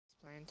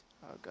mind.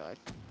 Oh god.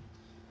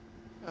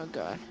 Oh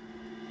god.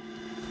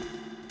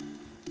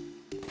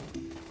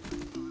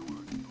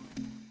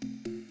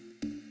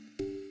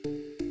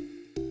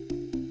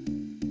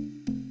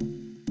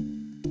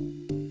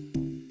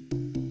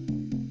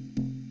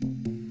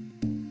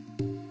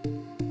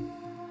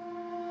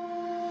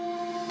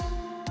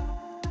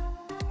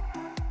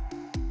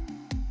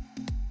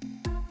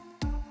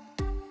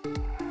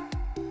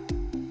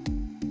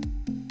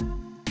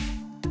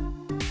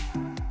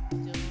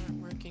 Still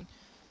aren't working.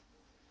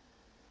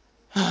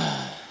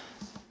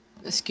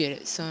 Let's get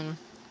it, son.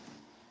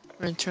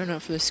 We're gonna turn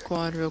up for the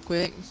squad real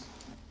quick.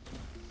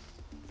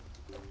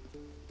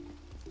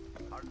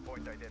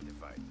 Hardpoint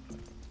identified.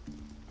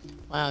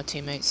 Wow,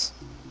 teammates.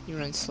 You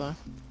run slow.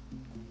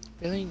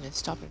 Really? You gonna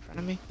stop in front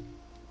of me?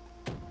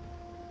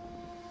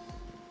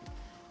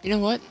 You know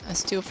what? I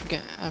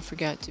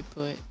forgot to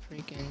put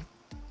freaking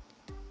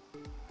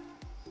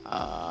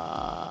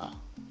I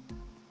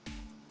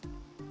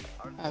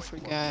Hardpoint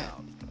forgot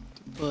locked down.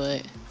 to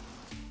put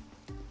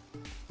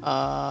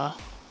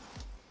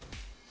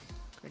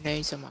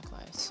grenades on my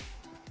class.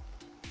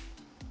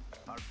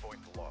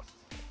 Hardpoint lost.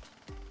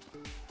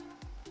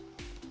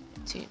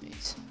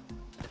 Teammates.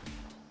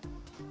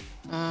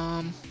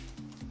 Hardpoint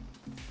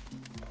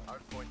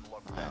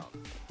locked Alright. down.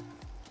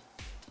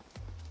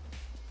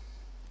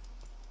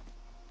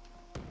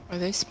 Are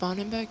they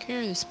spawning back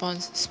here? The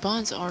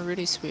spawns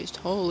already switched.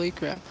 Holy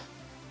crap.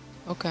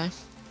 Okay.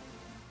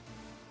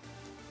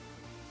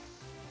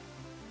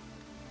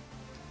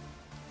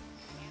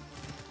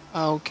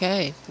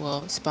 Okay,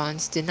 well,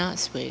 spawns did not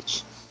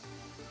switch.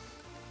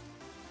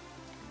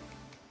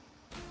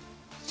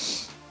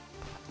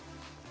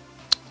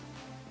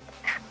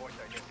 Hardpoint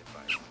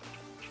identified.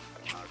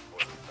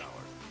 Hardpoint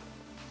tower.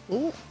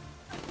 Ooh.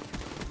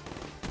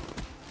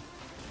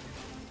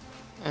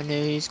 I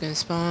knew he was gonna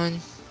spawn.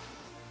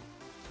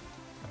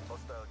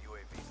 Hostile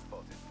UAV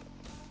spotted.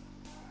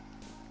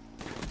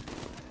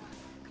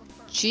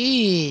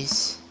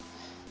 Jeez.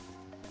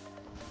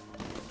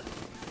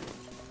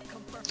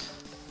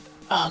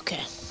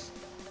 Okay.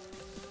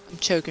 I'm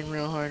choking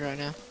real hard right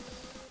now.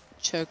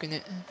 Choking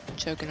it.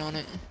 Choking on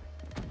it.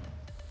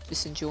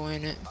 Just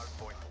enjoying it.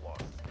 Hardpoint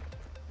lost.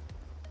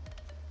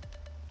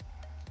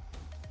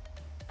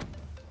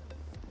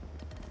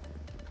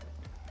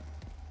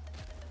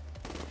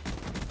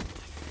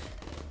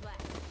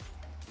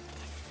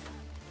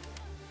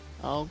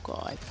 Oh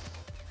god.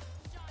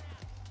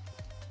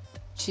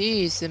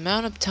 Jeez, the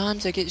amount of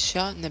times I get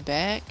shot in the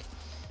back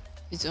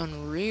is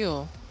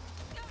unreal.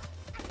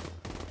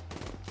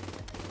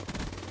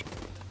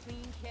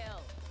 Clean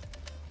kill.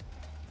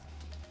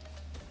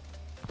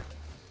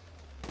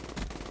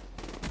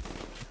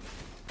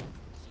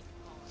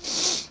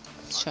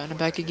 Shot in the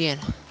back again.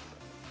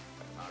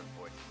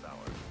 Hardpoint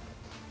tower.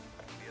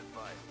 Be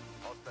advised.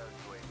 Hostile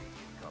UAV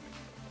incoming.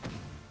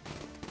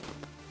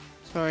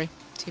 Sorry,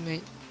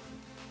 teammate.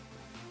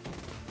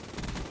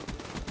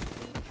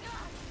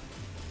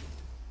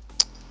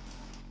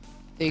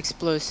 The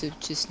explosive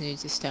just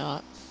needs to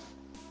stop.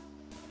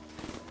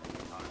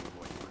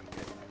 Hardpoint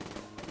contested.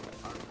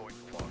 Hardpoint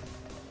lost.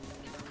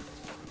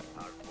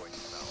 Hardpoint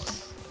tower.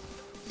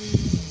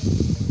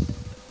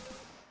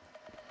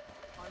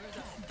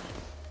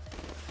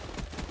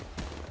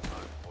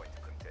 Hardpoint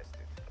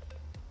contested.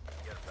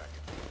 Get back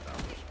into the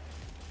tower.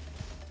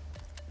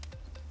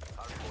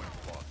 Hardpoint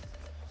lost.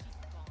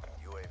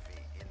 UAV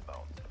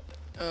inbound.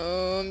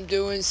 Oh, I'm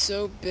doing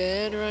so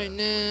bad right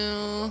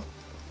now.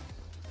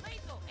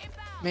 Lethal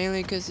inbound.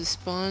 Mainly because the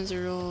spawns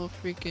are all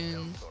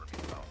freaking... Hellstorm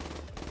inbound.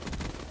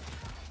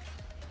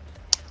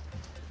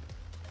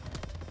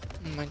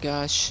 Oh my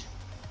gosh.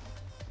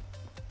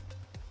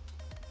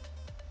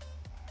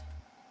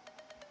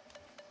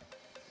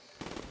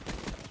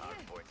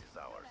 Hardpoint is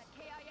ours.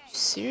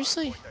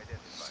 Seriously? Hardpoint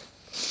identified.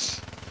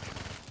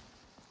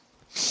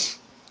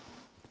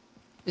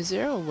 Is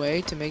there a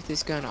way to make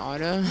this gun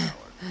auto?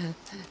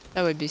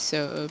 That would be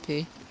so OP.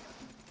 Ambush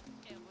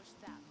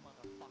that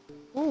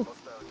motherfucker. Ooh.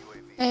 Hostile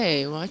UAV.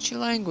 Hey, watch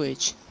your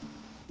language.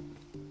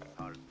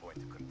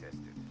 Hardpoint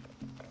contested.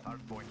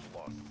 Hardpoint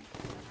lost.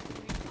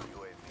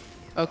 UAV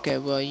inbound. Okay,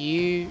 well,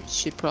 you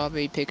should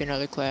probably pick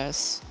another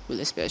class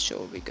with a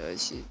special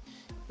because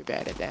you're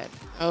bad at that.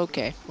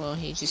 Okay, well,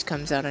 he just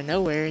comes out of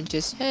nowhere and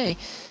just, hey,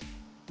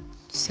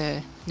 just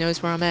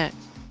knows where I'm at.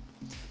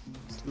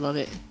 Just love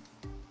it.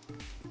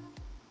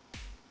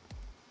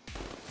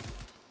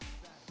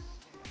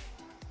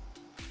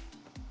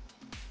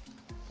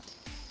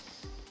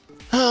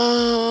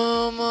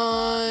 Oh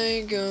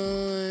my god.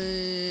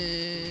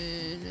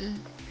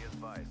 Be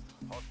advised.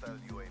 Hostile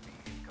UAV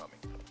incoming.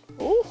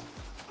 Oh!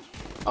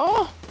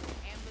 Oh!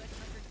 Ambush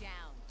hunter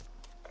down.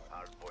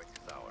 Hardpoint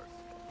is ours.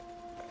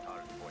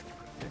 Hardpoint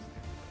contested.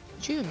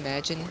 Could you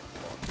imagine Lost.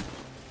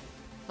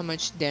 how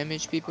much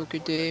damage people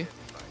could do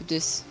if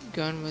this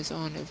gun was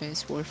on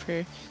Advanced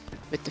Warfare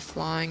with the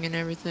flying and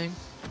everything?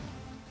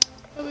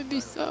 That would be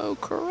so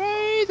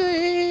crazy!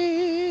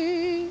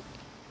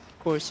 Of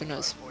course they're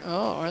not.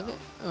 Oh, are they?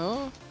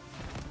 Oh.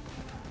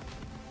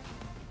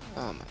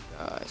 Oh my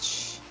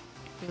gosh.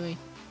 Really?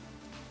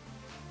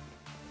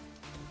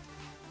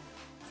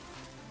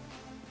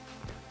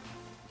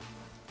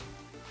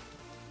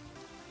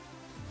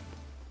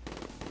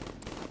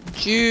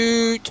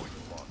 Shoot! Kill.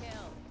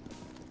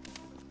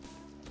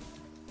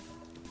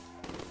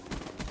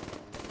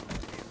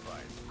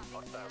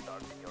 Hostile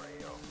targeting your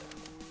AO.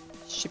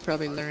 Should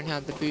probably learn how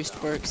the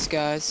boost works,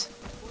 guys.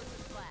 Force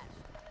flash.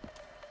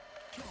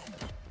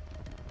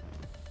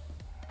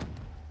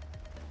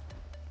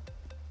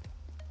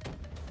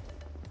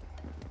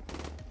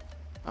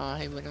 Ah,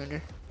 he went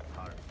under.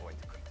 Hard point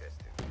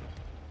contested.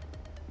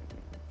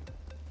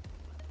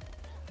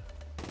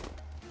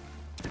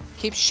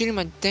 Keep shooting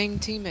my dang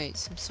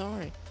teammates. I'm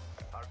sorry.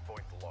 Hard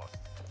point lost.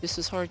 If this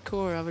was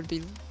hardcore, I would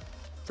be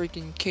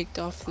freaking kicked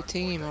off the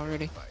team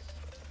already.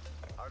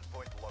 Hard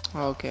point locked.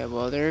 Okay,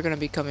 well, they're gonna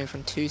be coming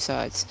from two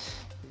sides.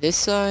 This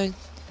side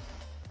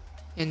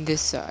and this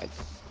side.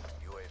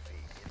 UAV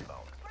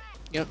inbound.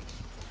 Yep.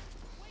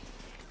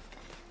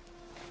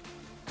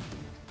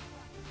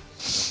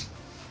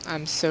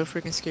 I'm so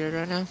freaking scared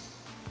right now.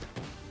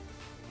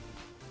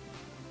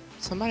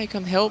 Somebody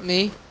come help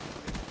me.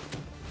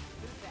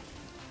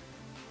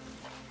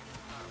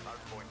 Hard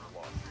point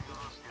lost.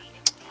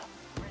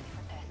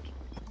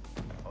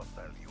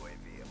 Hostile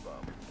UAV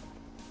above.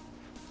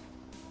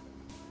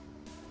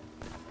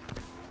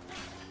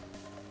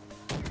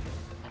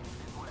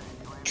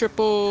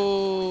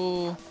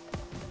 Triple.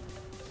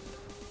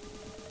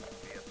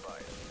 Be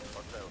advised.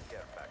 Hostile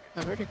care package.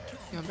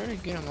 I better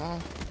get them all.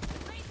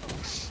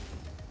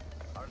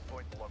 Hard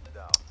point locked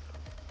down.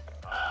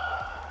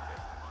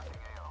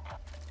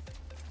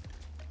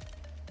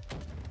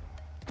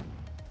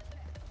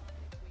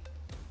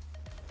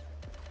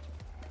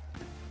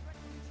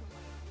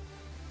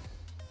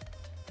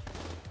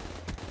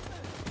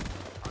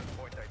 Hard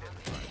point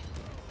identified.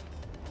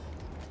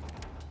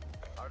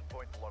 Hard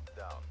point locked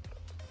down.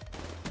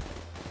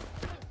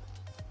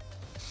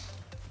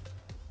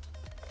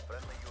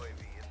 Friendly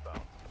UAV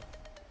inbound.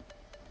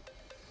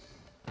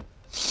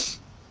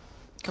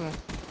 Come on.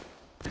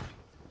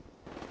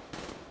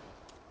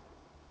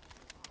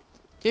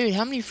 Dude,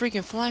 how many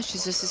freaking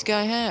flashes does this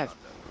guy have?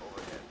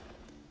 Overhead.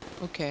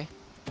 Okay.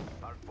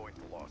 Hard point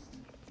lost.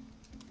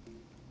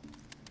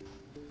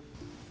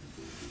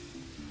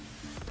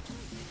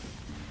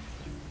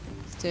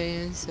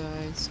 Stay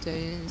inside,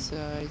 stay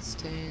inside,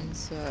 stay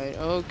inside.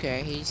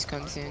 Okay, he just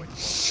comes in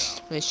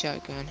with a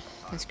shotgun.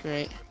 That's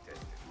great. Contested.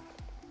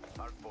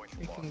 Hard point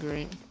Freaking lost.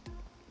 great.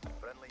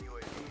 Friendly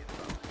UAV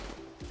inbound.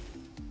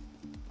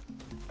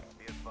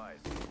 Be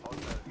advised.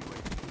 Hostile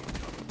UAV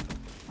incoming.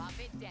 Pop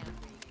it down.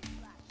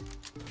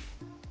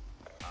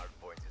 Hard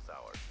point is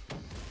ours.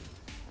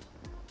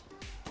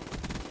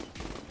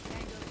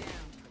 Tango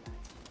down.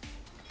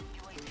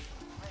 UAV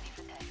ready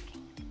for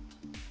tasking.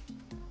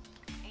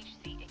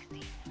 HCXD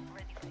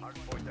ready for Hard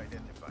point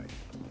identified.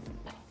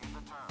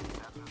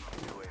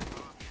 UAV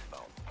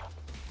inbound.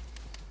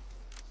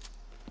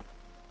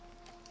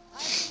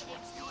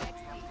 HCXD.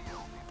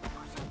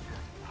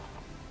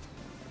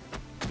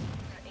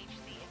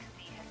 HCXD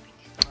has been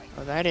destroyed.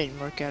 Oh, that didn't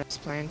work out as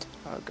planned.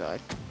 Oh god.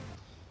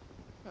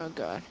 Oh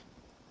god.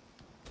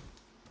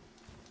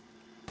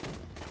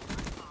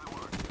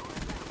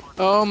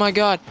 Oh my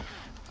god.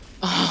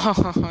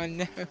 Oh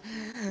no.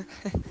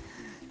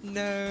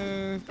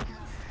 No.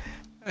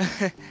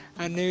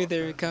 I knew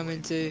they were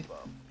coming too.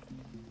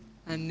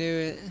 I knew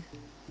it.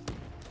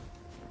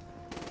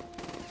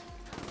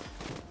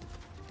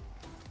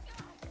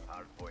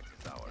 Hard point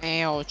is ours.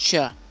 Ouch.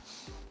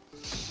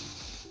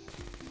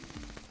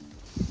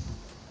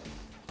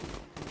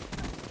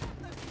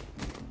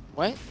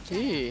 What?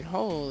 Dude,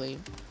 holy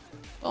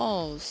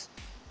balls.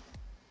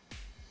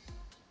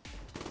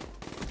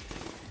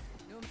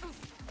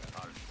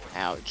 Hard point.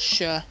 Ouch.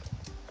 Hard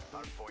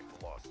point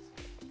lost.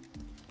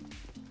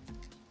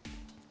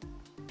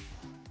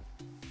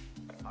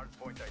 Hard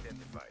point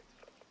identified.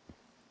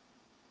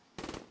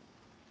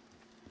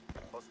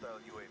 Hostile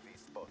UAV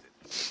spotted.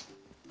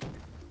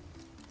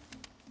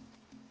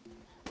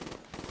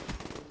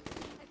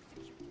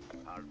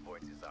 Hard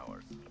point is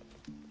ours.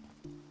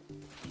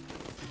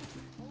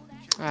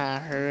 I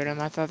heard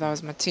him. I thought that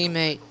was my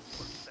teammate.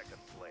 For second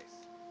place.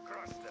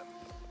 Crush them.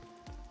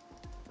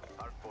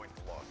 Hard point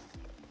lost.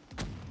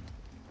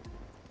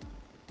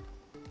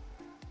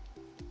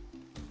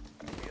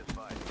 Be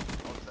advised.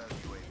 Hostile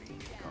UAV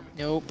incoming.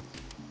 Nope.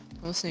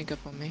 Don't sneak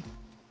up on me.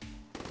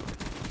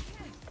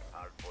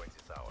 Hard point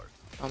is ours.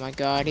 Oh my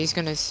god, he's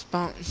gonna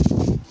spawn.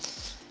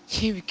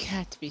 You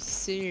got to be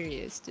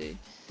serious, dude.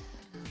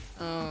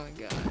 Oh my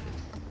god.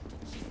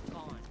 She's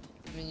gone.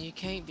 I mean, you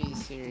can't be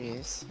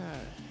serious.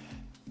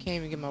 Can't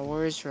even get my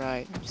words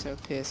right. I'm so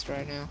pissed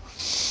right now.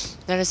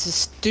 That is the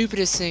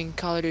stupidest thing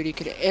Call of Duty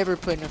could ever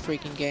put in a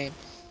freaking game.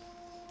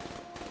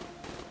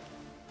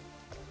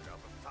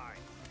 Enough of time.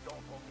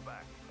 Don't hold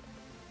back.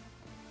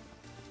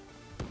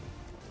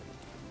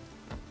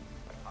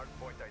 Hard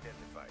point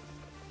identified.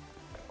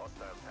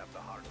 Hostiles have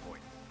the hard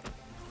point.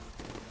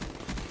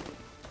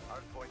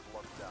 Hard point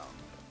locked down.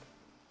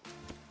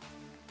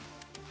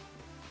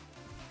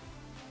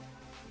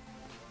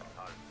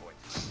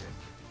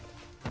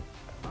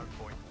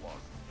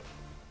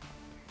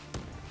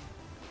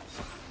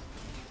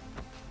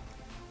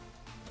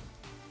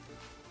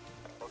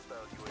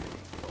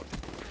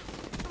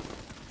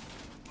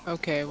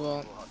 Okay,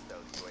 well, Hostile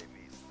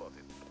UAV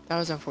spotted. that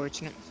was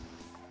unfortunate.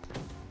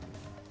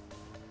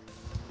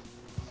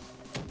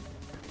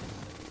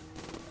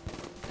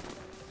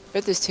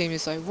 Bet this team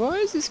is like, why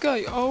is this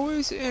guy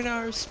always in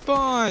our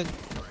spawn?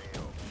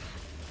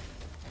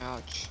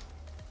 Ouch.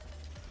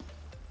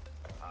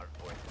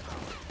 Hardpoint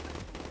out.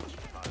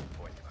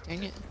 Hardpoint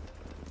Dang it.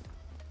 contested.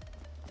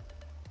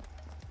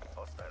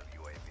 Hostile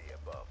UAV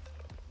above.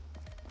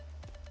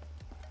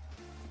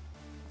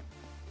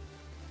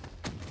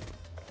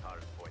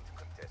 Hardpoint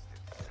contested.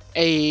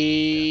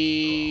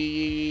 Ayy.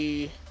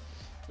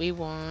 We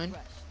won.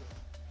 Crushed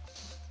it.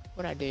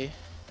 What'd I do?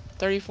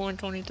 34 and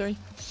 23?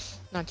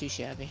 Not too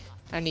shabby.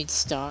 I need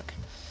stock.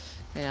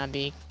 And I'd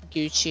be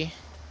Gucci.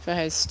 If I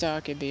had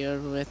stock, it'd be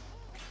over with.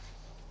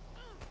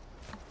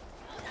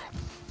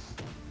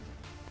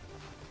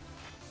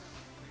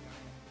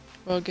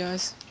 Well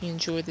guys, if you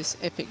enjoyed this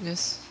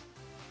epicness,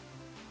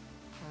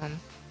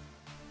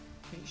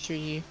 make sure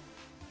you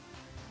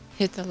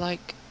hit the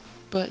like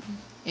button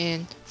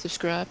and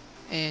subscribe,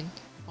 and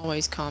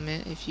always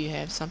comment if you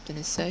have something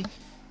to say.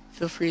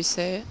 Feel free to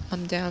say it.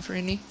 I'm down for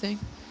anything.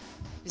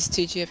 This is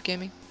TGF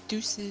Gaming.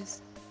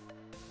 Deuces.